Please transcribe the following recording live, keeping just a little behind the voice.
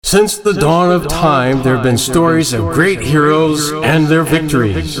Since the dawn of time, there have been stories of great heroes and their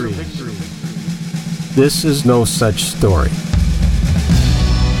victories. This is no such story.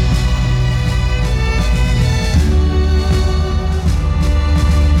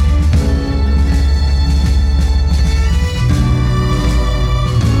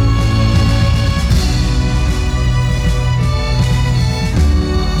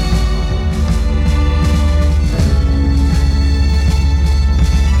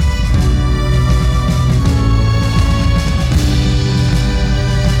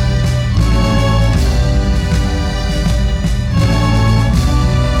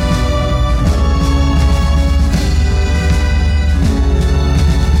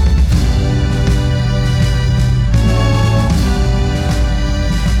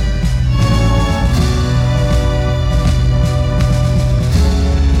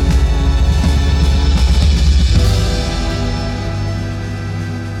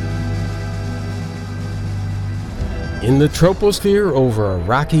 In the troposphere over a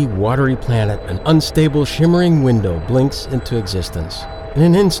rocky, watery planet, an unstable, shimmering window blinks into existence. In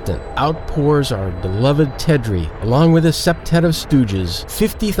an instant, out pours our beloved Tedry, along with a septet of stooges,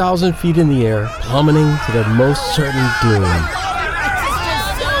 50,000 feet in the air, plummeting to their most certain doom.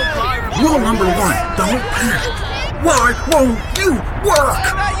 Rule number 1, don't panic. Why won't you work?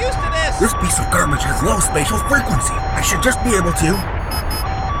 I'm not used to this! This piece of garbage has low spatial frequency. I should just be able to...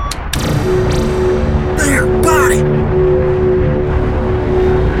 There, got it!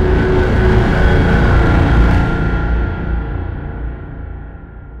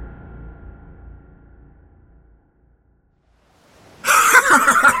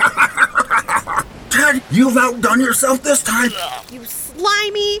 Ted, you've outdone yourself this time. You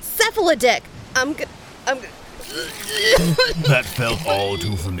slimy cephalodick. That felt all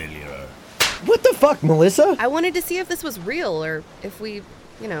too familiar. What the fuck, Melissa? I wanted to see if this was real or if we,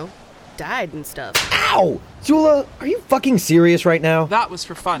 died and stuff. Ow! Zula, are you fucking serious right now? That was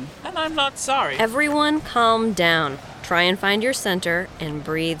for fun, and I'm not sorry. Everyone calm down. Try and find your center and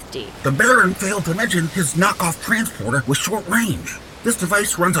breathe deep. The Baron failed to mention his knockoff transporter with short range. This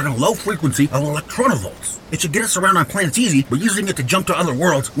device runs on a low frequency of electronovolts. It should get us around on planets easy, but using it to jump to other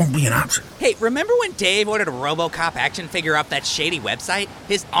worlds won't be an option. Hey, remember when Dave ordered a RoboCop action figure off that shady website?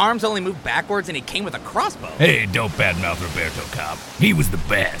 His arms only moved backwards and he came with a crossbow. Hey, don't badmouth Roberto Cop. He was the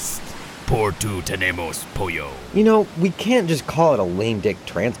best. Por tu tenemos pollo. We can't just call it a lame dick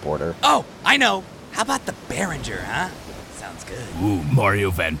transporter. Oh, I know. How about the Behringer, huh? Sounds good. Ooh, Mario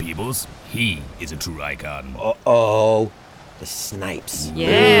Van Peebles. He is a true icon. Uh-oh. The snipes.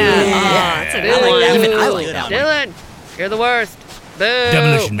 That's a good I like that one. one. I like that one. Dylan, you're the worst. Boo.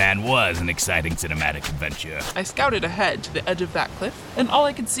 Demolition Man was an exciting cinematic adventure. I scouted ahead to the edge of that cliff, and all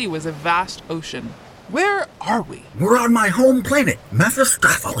I could see was a vast ocean. Where are we? We're on my home planet,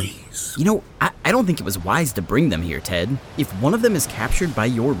 Mephistopheles. I don't think it was wise to bring them here, Ted. If one of them is captured by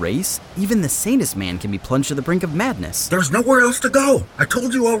your race, even the sanest man can be plunged to the brink of madness. There's nowhere else to go. I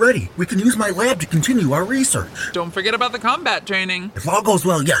told you already. We can use my lab to continue our research. Don't forget about the combat training. If all goes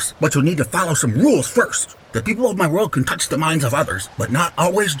well, yes, but you'll need to follow some rules first. The people of my world can touch the minds of others, but not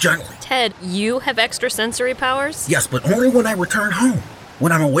always gently. Ted, you have extrasensory powers? Yes, but only when I return home.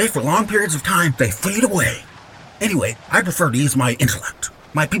 When I'm away for long periods of time, they fade away. Anyway, I prefer to use my intellect.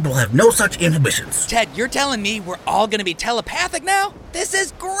 My people have no such inhibitions. Ted, you're telling me we're all gonna be telepathic now? This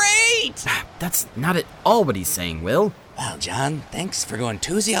is great! That's not at all what he's saying, Will. Well, John, thanks for going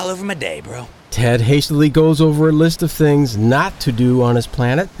Tuesday all over my day, bro. Ted hastily goes over a list of things not to do on his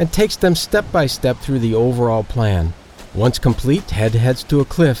planet and takes them step by step through the overall plan. Once complete, Ted heads to a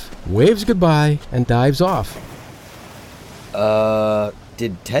cliff, waves goodbye, and dives off.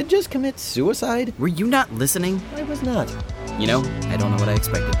 Did Ted just commit suicide? Were you not listening? I was not. I don't know what I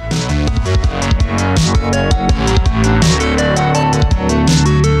expected.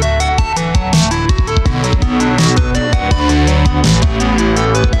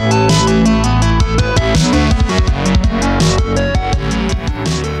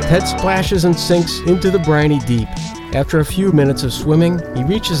 Ted splashes and sinks into the briny deep. After a few minutes of swimming, he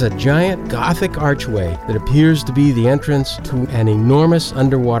reaches a giant Gothic archway that appears to be the entrance to an enormous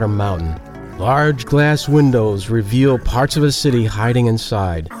underwater mountain. Large glass windows reveal parts of a city hiding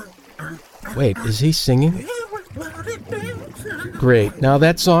inside. Wait, is he singing? Great, now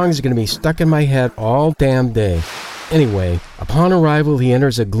that song is going to be stuck in my head all damn day. Anyway, upon arrival he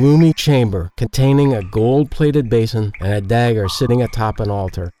enters a gloomy chamber containing a gold-plated basin and a dagger sitting atop an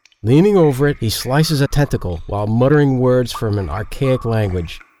altar. Leaning over it, he slices a tentacle while muttering words from an archaic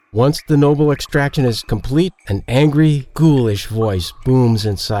language. Once the noble extraction is complete, an angry, ghoulish voice booms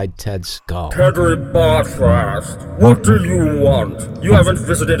inside Ted's skull. Teddy Bartfast, what do you want? You haven't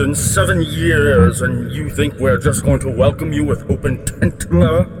visited in 7 years, and you think we're just going to welcome you with open tent?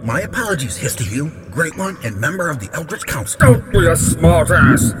 My apologies, Histy Hugh, Great One, and member of the Eldritch Council. Don't be a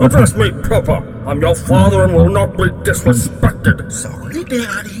smartass. Address me proper. I'm your father and will not be disrespected. Sorry,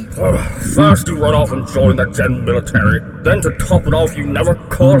 Daddy. First you run off and join the Gen military. Then to top it off, you never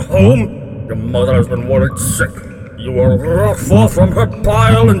called home. Your mother has been worried sick. You were brought forth from her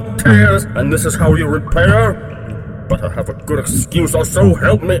bile and tears, and this is how you repair? You better have a good excuse, or so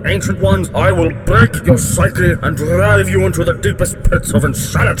help me, Ancient Ones, I will break your psyche and drive you into the deepest pits of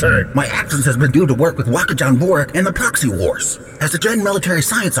insanity. My absence has been due to work with Wakajan Borak and the Proxy Wars. As a Gen military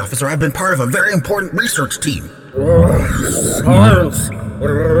science officer, I've been part of a very important research team. Science! What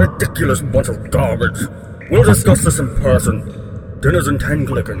a ridiculous bunch of garbage. We'll discuss this in person. Dinner's in 10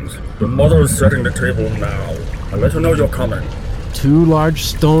 clickings. Your mother is setting the table now. I'll let her know you're coming. 2 large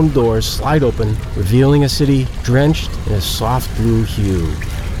stone doors slide open, revealing a city drenched in a soft blue hue.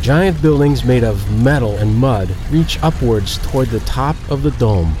 Giant buildings made of metal and mud reach upwards toward the top of the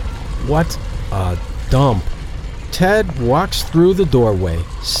dome. What a dump. Ted walks through the doorway,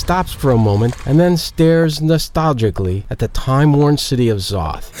 stops for a moment, and then stares nostalgically at the time-worn city of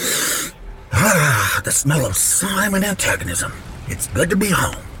Zoth. The smell of slime and antagonism. It's good to be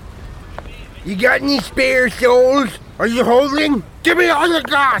home. You got any spare souls? Are you holding? Give me all you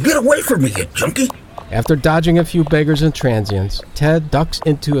got! Get away from me, you junkie! After dodging a few beggars and transients, Ted ducks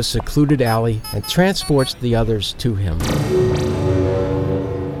into a secluded alley and transports the others to him.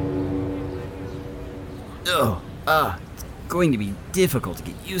 It's going to be difficult to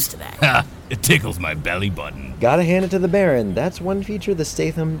get used to that. Ha! It tickles my belly button. Gotta hand it to the Baron. That's one feature the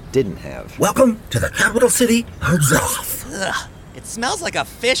Statham didn't have. Welcome to the capital city of Zoth. Ugh, it smells like a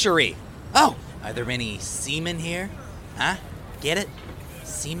fishery. Oh, are there any seamen here? Huh? Get it?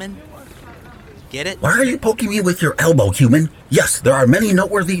 Seamen? Get it? Why are you poking me with your elbow, human? Yes, there are many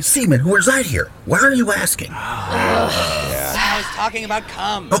noteworthy seamen who reside here. Why are you asking? I was talking about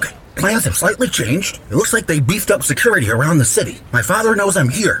cum. Okay, plans have slightly changed. It looks like they beefed up security around the city. My father knows I'm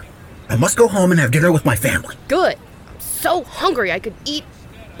here. I must go home and have dinner with my family. Good. I'm so hungry I could eat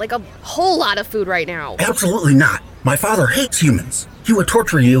like a whole lot of food right now. Absolutely not. My father hates humans. He would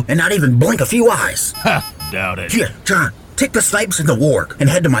torture you and not even blink a few eyes. Ha! Doubt it. Here, John, take the snipes in the warg and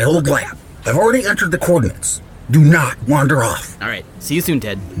head to my old lab. I've already entered the coordinates. Do not wander off. All right, see you soon,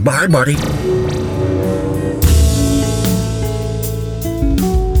 Ted. Bye, buddy.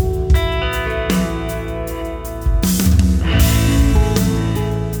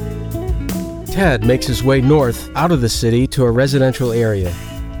 Ted makes his way north out of the city to a residential area.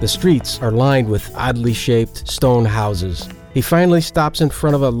 The streets are lined with oddly shaped stone houses. He finally stops in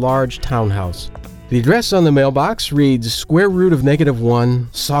front of a large townhouse. The address on the mailbox reads square root of -1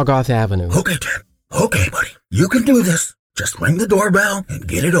 Sawgoth Avenue. Okay, Ted. Okay, buddy. You can do this. Just ring the doorbell and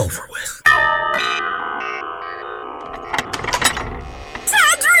get it over with.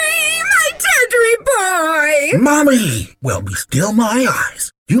 Tedry! My Tedry boy! Mommy! Well, be still my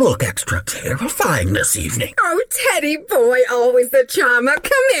eyes. You look extra terrifying this evening. Oh, Teddy boy, always the charmer.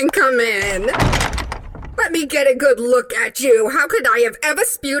 Come in, come in. Let me get a good look at you. How could I have ever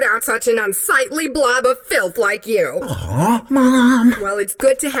spewed out such an unsightly blob of filth like you? Aw, Mom. Well, it's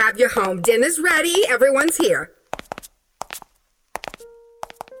good to have you home. Dinner's ready. Everyone's here.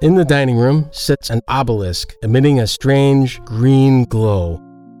 In the dining room sits an obelisk emitting a strange green glow.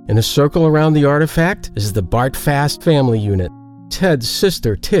 In a circle around the artifact is the Bartfast family unit. Ted's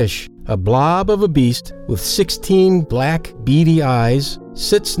sister, Tish, a blob of a beast with 16 black, beady eyes,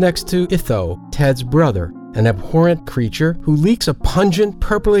 sits next to Itho, Ted's brother, an abhorrent creature who leaks a pungent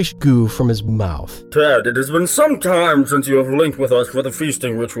purplish goo from his mouth. Ted, it has been some time since you have linked with us for the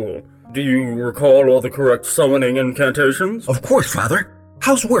feasting ritual. Do you recall all the correct summoning incantations? Of course, Father.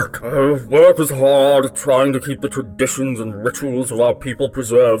 How's work? Work is hard, trying to keep the traditions and rituals of our people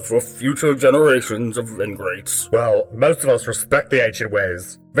preserved for future generations of ingrates. Well, most of us respect the ancient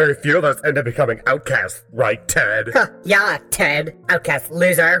ways. Very few of us end up becoming outcasts, right, Ted? Yeah, Ted. Outcast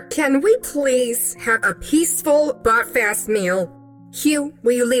loser. Can we please have a peaceful but fast meal? Hugh,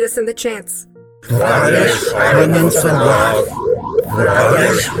 will you lead us in the chants?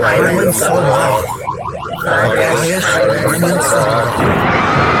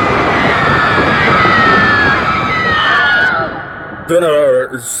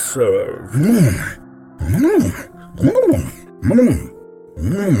 Dinner is served.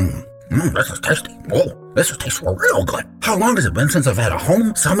 This is tasty. Oh, this tastes real good. How long has it been since I've had a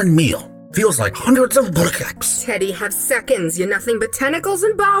home-summoned meal? feels like hundreds of bullocks. Teddy, have seconds. You're nothing but tentacles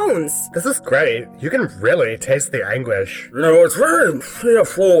and bones. This is great. You can really taste the anguish. You know, it's very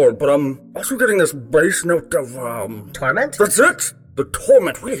straightforward, but I'm also getting this base note of, Torment? That's it! The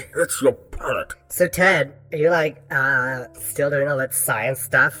torment really hits your palate. So, Ted, are you, still doing all that science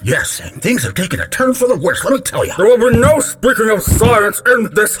stuff? Yes, and things have taken a turn for the worse, let me tell you. There will be no speaking of science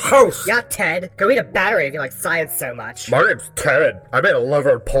in this house! Yeah, Ted. Go eat a battery if you like science so much. My name's Ted. I made a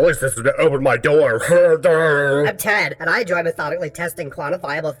lever and pulley system to open my door. I'm Ted, and I enjoy methodically testing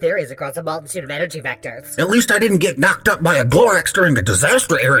quantifiable theories across a multitude of energy vectors. At least I didn't get knocked up by a Glorax during the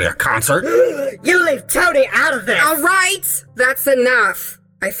disaster area concert. You leave Tony out of this! All right, that's enough.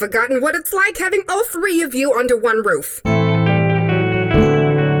 I've forgotten what it's like having all three of you under one roof. Now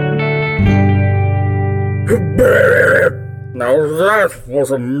that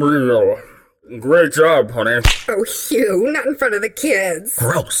was a meal. Great job, honey. Oh, Hugh, not in front of the kids.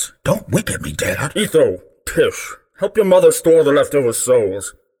 Gross. Don't wink at me, Dad. Etho, Tish, help your mother store the leftover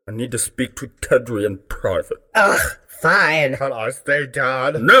souls. I need to speak to Tedry in private. Ugh, fine. Can I stay,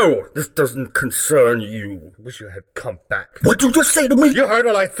 Dad? No, this doesn't concern you. Wish you had come back. What'd you just say to me? You heard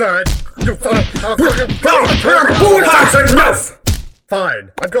what I said. You thought That's enough!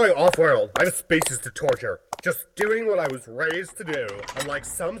 Fine. I'm going off-world. I have species to torture. Just doing what I was raised to do, unlike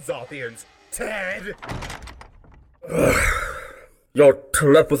some Zothians. Ted! Your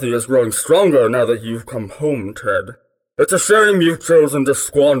telepathy is growing stronger now that you've come home, Ted. It's a shame you've chosen to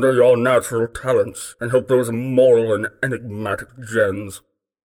squander your natural talents and help those immoral and enigmatic gens.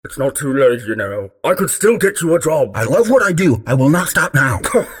 It's not too late, you know. I could still get you a job. I love what I do. I will not stop now.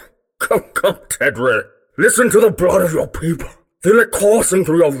 Come, Tedry. Listen to the blood of your people. Feel it coursing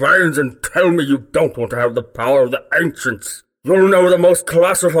through your veins and tell me you don't want to have the power of the ancients. You'll know the most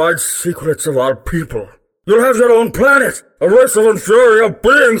classified secrets of our people. You'll have your own planet. A race of inferior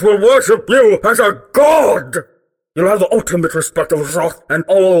beings will worship you as a god. You'll have the ultimate respect of Zoth and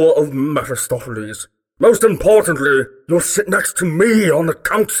all of Mephistopheles. Most importantly, you'll sit next to me on the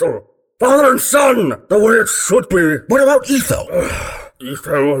council. Father and son, the way it should be. What about Etho?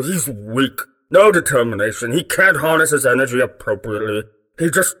 Etho, he's weak. No determination. He can't harness his energy appropriately. He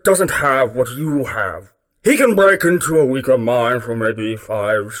just doesn't have what you have. He can break into a weaker mind for maybe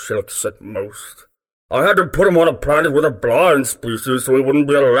 5 shilks at most. I had to put him on a planet with a blind species so he wouldn't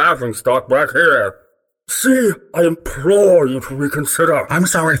be a laughingstock back here. See, I implore you to reconsider. I'm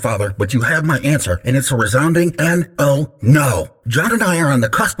sorry, Father, but you have my answer, and it's a resounding N-O, no. John and I are on the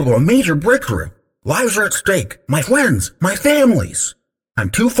cusp of a major breakthrough. Lives are at stake. My friends, my families. I'm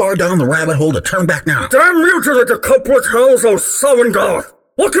too far down the rabbit hole to turn back now. Damn you to the decuplet hells of Sovengarth!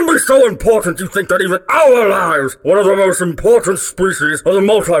 What can be so important you think that even our lives, one of the most important species of the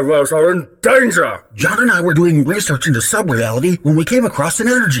multiverse, are in danger? John and I were doing research into sub-reality when we came across an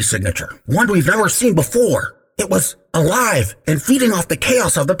energy signature. One we've never seen before. It was alive and feeding off the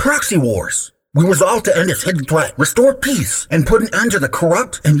chaos of the proxy wars. We resolved to end its hidden threat, restore peace, and put an end to the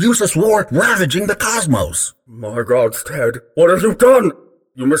corrupt and useless war ravaging the cosmos. My God, Ted, what have you done?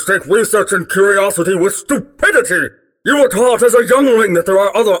 You mistake research and curiosity with stupidity! You were taught as a youngling that there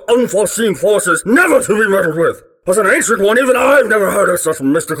are other unforeseen forces never to be meddled with. As an ancient one, even I've never heard of such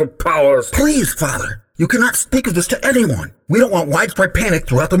mystical powers. Please, Father, you cannot speak of this to anyone. We don't want widespread panic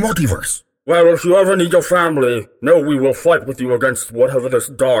throughout the multiverse. Well, if you ever need your family, know we will fight with you against whatever this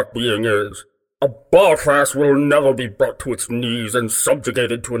dark being is. A Barfast will never be brought to its knees and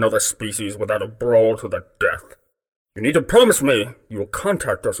subjugated to another species without a brawl to the death. You need to promise me you will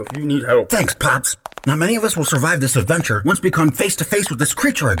contact us if you need help. Thanks, Pops. Not many of us will survive this adventure once we come face to face with this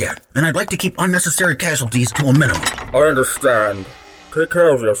creature again, and I'd like to keep unnecessary casualties to a minimum. I understand. Take care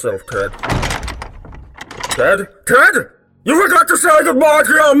of yourself, Ted. Ted? Ted? You forgot to say goodbye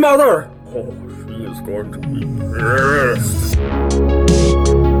to your mother! Oh, she is going to be pissed.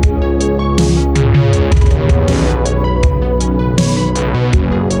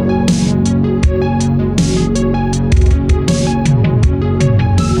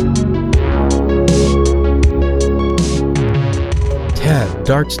 Ted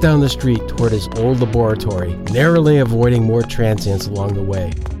darts down the street toward his old laboratory, narrowly avoiding more transients along the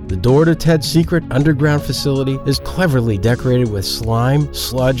way. The door to Ted's secret underground facility is cleverly decorated with slime,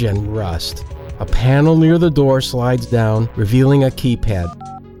 sludge, and rust. A panel near the door slides down, revealing a keypad.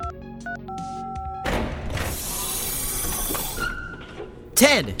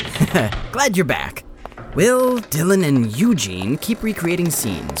 Ted! Glad you're back. Will, Dylan, and Eugene keep recreating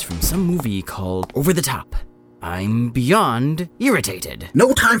scenes from some movie called Over the Top. I'm beyond irritated.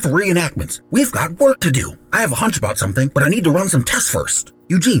 No time for reenactments. We've got work to do. I have a hunch about something, but I need to run some tests first.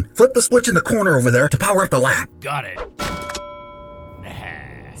 Eugene, flip the switch in the corner over there to power up the lab. Got it.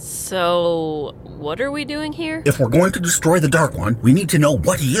 So, what are we doing here? If we're going to destroy the Dark One, we need to know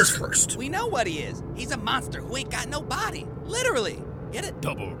what he is first. We know what he is. He's a monster who ain't got no body. Literally. Get it?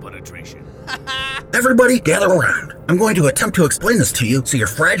 Double penetration. Everybody gather around. I'm going to attempt to explain this to you so your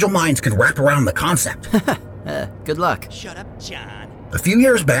fragile minds can wrap around the concept. Good luck. Shut up, John. A few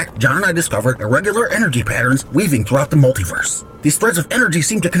years back, John and I discovered irregular energy patterns weaving throughout the multiverse. These threads of energy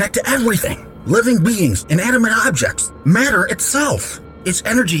seem to connect to everything. Living beings, inanimate objects, matter itself. Its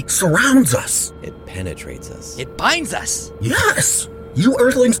energy surrounds us. It penetrates us. It binds us. Yes! You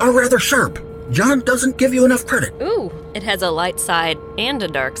Earthlings are rather sharp. John doesn't give you enough credit. Ooh, it has a light side and a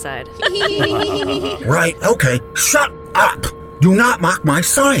dark side. Right, okay. Shut up! Do not mock my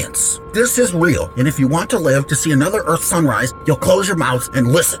science. This is real, and if you want to live to see another Earth sunrise, you'll close your mouths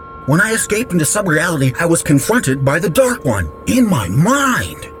and listen. When I escaped into sub-reality, I was confronted by the Dark One, in my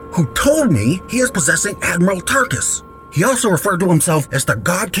mind, who told me he is possessing Admiral Tarkus. He also referred to himself as the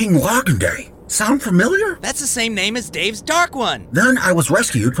God King Loganday. Sound familiar? That's the same name as Dave's Dark One. Then I was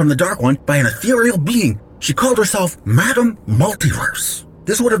rescued from the Dark One by an ethereal being. She called herself Madam Multiverse.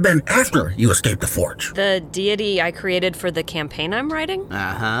 This would have been after you escaped the Forge. The deity I created for the campaign I'm writing?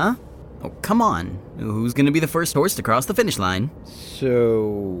 Uh-huh. Oh, come on. Who's gonna be the first horse to cross the finish line?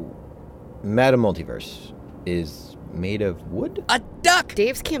 So, Madam Multiverse is made of wood? A duck!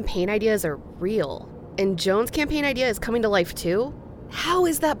 Dave's campaign ideas are real. And Joan's campaign idea is coming to life too? How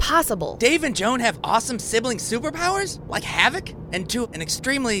is that possible? Dave and Joan have awesome sibling superpowers? Like Havoc? And to an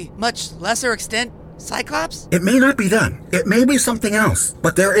extremely much lesser extent, Cyclops? It may not be them. It may be something else.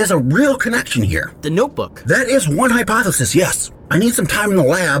 But there is a real connection here. The Notebook. That is one hypothesis, yes. I need some time in the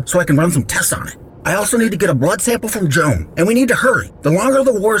lab so I can run some tests on it. I also need to get a blood sample from Joan, and we need to hurry. The longer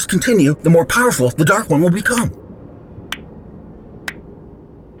the wars continue, the more powerful the Dark One will become.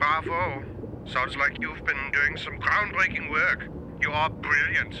 Bravo. Sounds like you've been doing some groundbreaking work. You are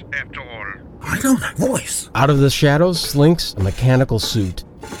brilliant, after all. I know that voice. Out of the shadows slinks a mechanical suit.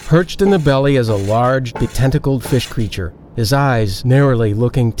 Perched in the belly is a large, betentacled fish creature, his eyes narrowly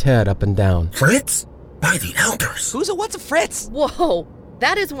looking Ted up and down. Fritz? By the elders. What's a Fritz? Whoa,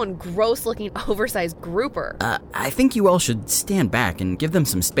 that is one gross-looking, oversized grouper. I think you all should stand back and give them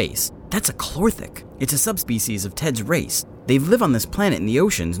some space. That's a Chlorthic. It's a subspecies of Ted's race. They live on this planet in the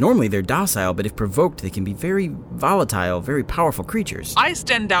oceans. Normally they're docile, but if provoked, they can be very volatile, very powerful creatures. I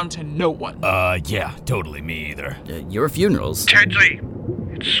stand down to no one. Yeah, totally me either. Your funerals. Tedley,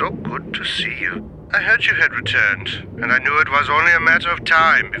 it's so good to see you. I heard you had returned, and I knew it was only a matter of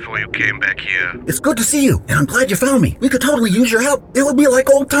time before you came back here. It's good to see you, and I'm glad you found me. We could totally use your help. It would be like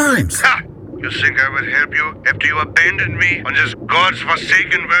old times. Ha! You think I would help you after you abandoned me on this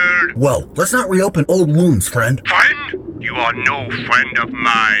god's-forsaken world? Well, let's not reopen old wounds, friend. Friend? You are no friend of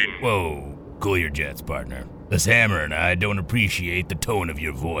mine. Whoa, cool your jets, partner. This hammer and I don't appreciate the tone of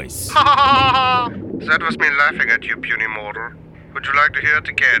your voice. Ha ha ha ha! That was me laughing at you, puny mortal. Would you like to hear it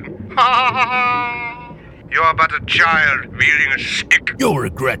again? Ha ha ha ha! You are but a child wielding a stick. You'll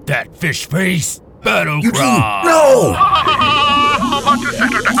regret that, fish face. Battle cry. No!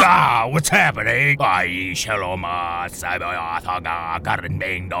 What's happening? It'll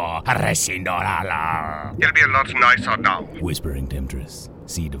be a lot nicer now. Whispering temptress,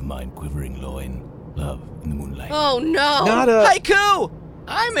 seed of mine quivering loin, love in the moonlight. Oh no! Haiku!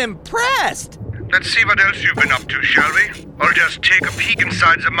 I'm impressed! Let's see what else you've been up to, shall we? I'll just take a peek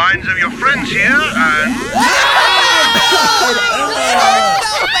inside the minds of your friends here and...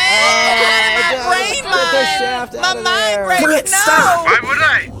 My mind breaks! Fritz, stop! Why would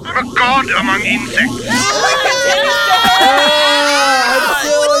I? I'm a god among insects.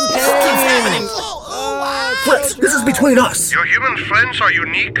 Fritz, this is between us. Your human friends are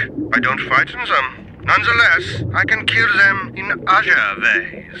unique. I don't frighten them. Nonetheless, I can kill them in other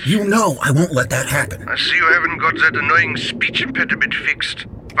ways. You know I won't let that happen. I see you haven't got that annoying speech impediment fixed.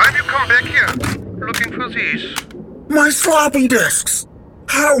 Why have you come back here? Looking for these? My floppy disks!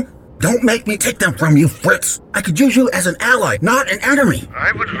 How? Don't make me take them from you, Fritz. I could use you as an ally, not an enemy.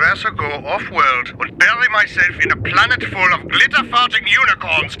 I would rather go off-world and bury myself in a planet full of glitter-farting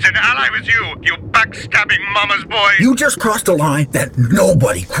unicorns than ally with you backstabbing mama's boy. You just crossed a line that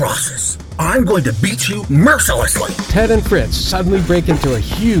nobody crosses. I'm going to beat you mercilessly. Ted and Fritz suddenly break into a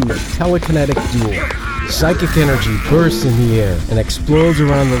huge telekinetic duel. Psychic energy bursts in the air and explodes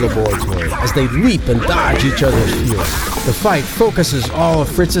around the laboratory as they leap and dodge each other's fury. The fight focuses all of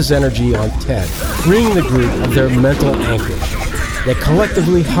Fritz's energy on Ted, freeing the group of their mental anchorage. They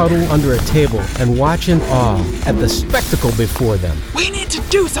collectively huddle under a table and watch in awe at the spectacle before them. We need to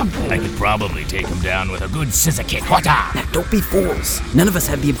do something! I could probably take him down with a good scissor kick. What? Now, don't be fools. None of us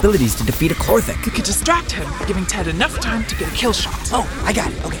have the abilities to defeat a Chlorthic. We could distract him, giving Ted enough time to get a kill shot. Oh, I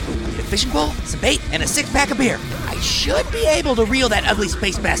got it. Okay. fishing pole, some bait, and a 6-pack of beer. I should be able to reel that ugly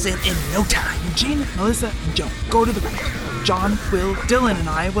space bass in no time. Eugene, Melissa, and Joe, go to the right. John, Will, Dylan, and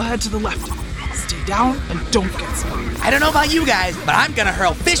I will head to the left. Stay down and don't get spotted. I don't know about you guys, but I'm gonna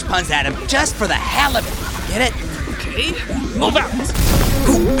hurl fish puns at him just for the hell of it. Get it? Okay, move out.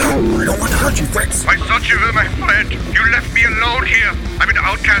 I don't want to hurt you, Fritz. I thought you were my friend. You left me alone here. I'm an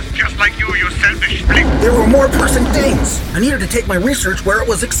outcast just like you selfish flink. There were more pressing things. I needed to take my research where it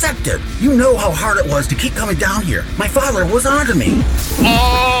was accepted. You know how hard it was to keep coming down here. My father was onto me.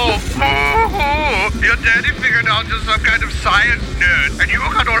 Oh, your daddy figured out you're some kind of science nerd, and you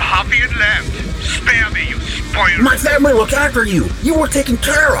got all huffy and left. Spare me, you spoiled. My family looked after you. You were taken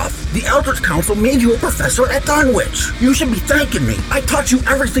care of. The Eldritch Council made you a professor at Dunwich. You should be thanking me. I taught you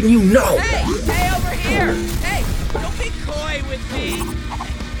everything you know. Hey, over here. Hey, don't be coy with me.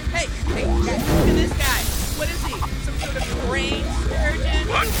 Hey, look at this guy. What is he? Some sort of brain surgeon?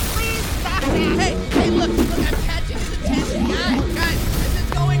 What? Please stop me. Hey, look, I'm catching his attention. Guys, this is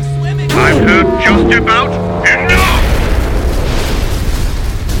going swimming. I've heard just about enough.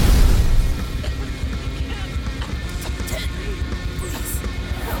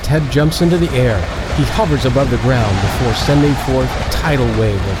 Ted jumps into the air. He hovers above the ground before sending forth a tidal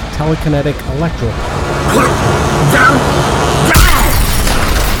wave of telekinetic electro.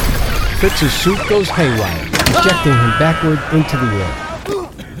 Fritz's suit goes haywire, ejecting him backward into the air.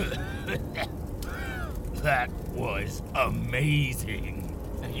 That was amazing.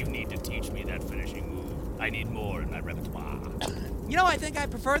 You need to teach me that finishing move. I need more in my repertoire. You know, I think I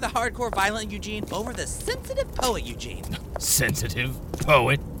prefer the hardcore violent Eugene over the sensitive poet Eugene. Sensitive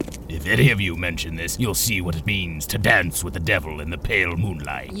poet? If any of you mention this, you'll see what it means to dance with the devil in the pale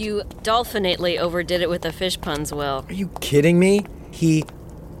moonlight. You dolphinately overdid it with the fish puns, Will. Are you kidding me? He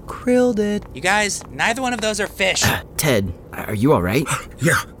krilled it. You guys, neither one of those are fish. Ted, are you all right?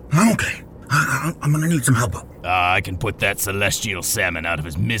 Yeah, I'm okay. I'm gonna need some help. I can put that celestial salmon out of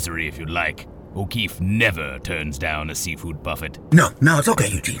his misery if you'd like. O'Keefe never turns down a seafood buffet. No, it's okay,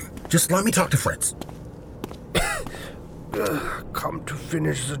 Eugene. Just let me talk to Fritz. Come to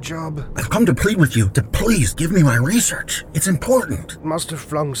finish the job. I've come to plead with you to please give me my research. It's important. Must have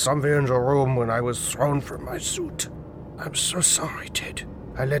flung somewhere in the room when I was thrown from my suit. I'm so sorry, Ted.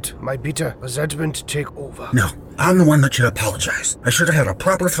 I let my bitter resentment take over. No, I'm the one that should apologize. I should have had a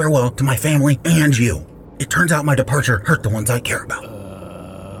proper farewell to my family and you. It turns out my departure hurt the ones I care about.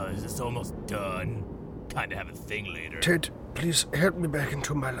 Is this almost done? Kinda have a thing later. Ted, please help me back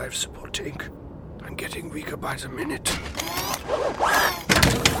into my life support tank. I'm getting weaker by the minute.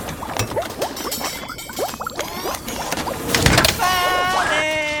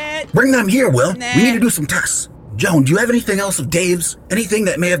 Bring them here, Will. Nah. We need to do some tests. Joan, do you have anything else of Dave's? Anything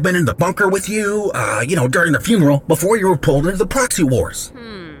that may have been in the bunker with you, during the funeral, before you were pulled into the proxy wars?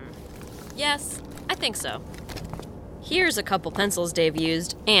 Yes, I think so. Here's a couple pencils Dave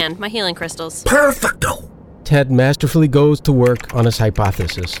used, and my healing crystals. Perfecto! Ted masterfully goes to work on his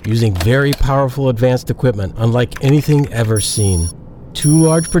hypothesis, using very powerful advanced equipment unlike anything ever seen. 2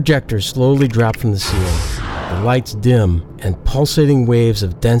 large projectors slowly drop from the ceiling. The lights dim, and pulsating waves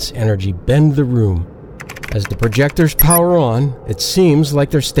of dense energy bend the room. As the projectors power on, it seems like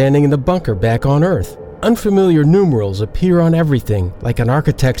they're standing in the bunker back on Earth. Unfamiliar numerals appear on everything, like an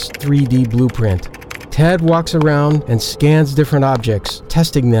architect's 3D blueprint. Ted walks around and scans different objects,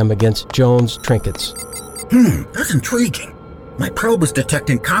 testing them against Joan's trinkets. That's intriguing. My probe is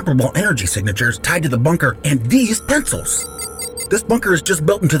detecting comparable energy signatures tied to the bunker and these pencils. This bunker is just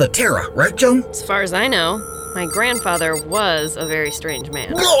built into the Terra, right, Joan? As far as I know, my grandfather was a very strange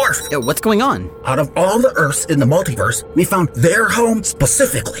man. Lord! What's going on? Out of all the Earths in the multiverse, we found their home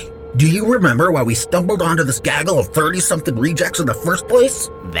specifically. Do you remember why we stumbled onto this gaggle of 30-something rejects in the first place?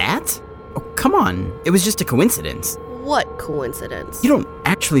 That? Oh, come on. It was just a coincidence. What coincidence? You don't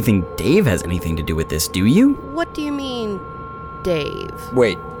actually think Dave has anything to do with this, do you? What do you mean, Dave?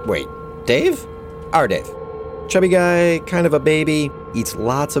 Wait. Dave? Our Dave. Chubby guy, kind of a baby, eats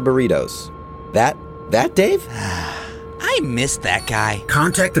lots of burritos. That Dave? I missed that guy.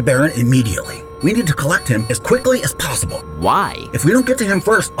 Contact the Baron immediately. We need to collect him as quickly as possible. Why? If we don't get to him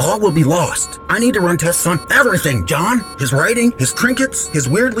first, all will be lost. I need to run tests on everything, John. His writing, his trinkets, his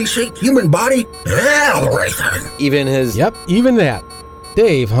weirdly shaped human body, everything. Even his... Yep, even that.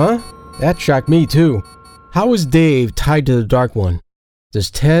 Dave, huh? That shocked me too. How is Dave tied to the Dark One? Does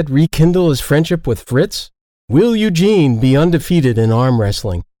Ted rekindle his friendship with Fritz? Will Eugene be undefeated in arm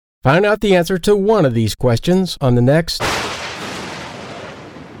wrestling? Find out the answer to one of these questions on the next...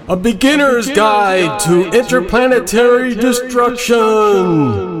 A Beginner's Guide to Interplanetary Destruction!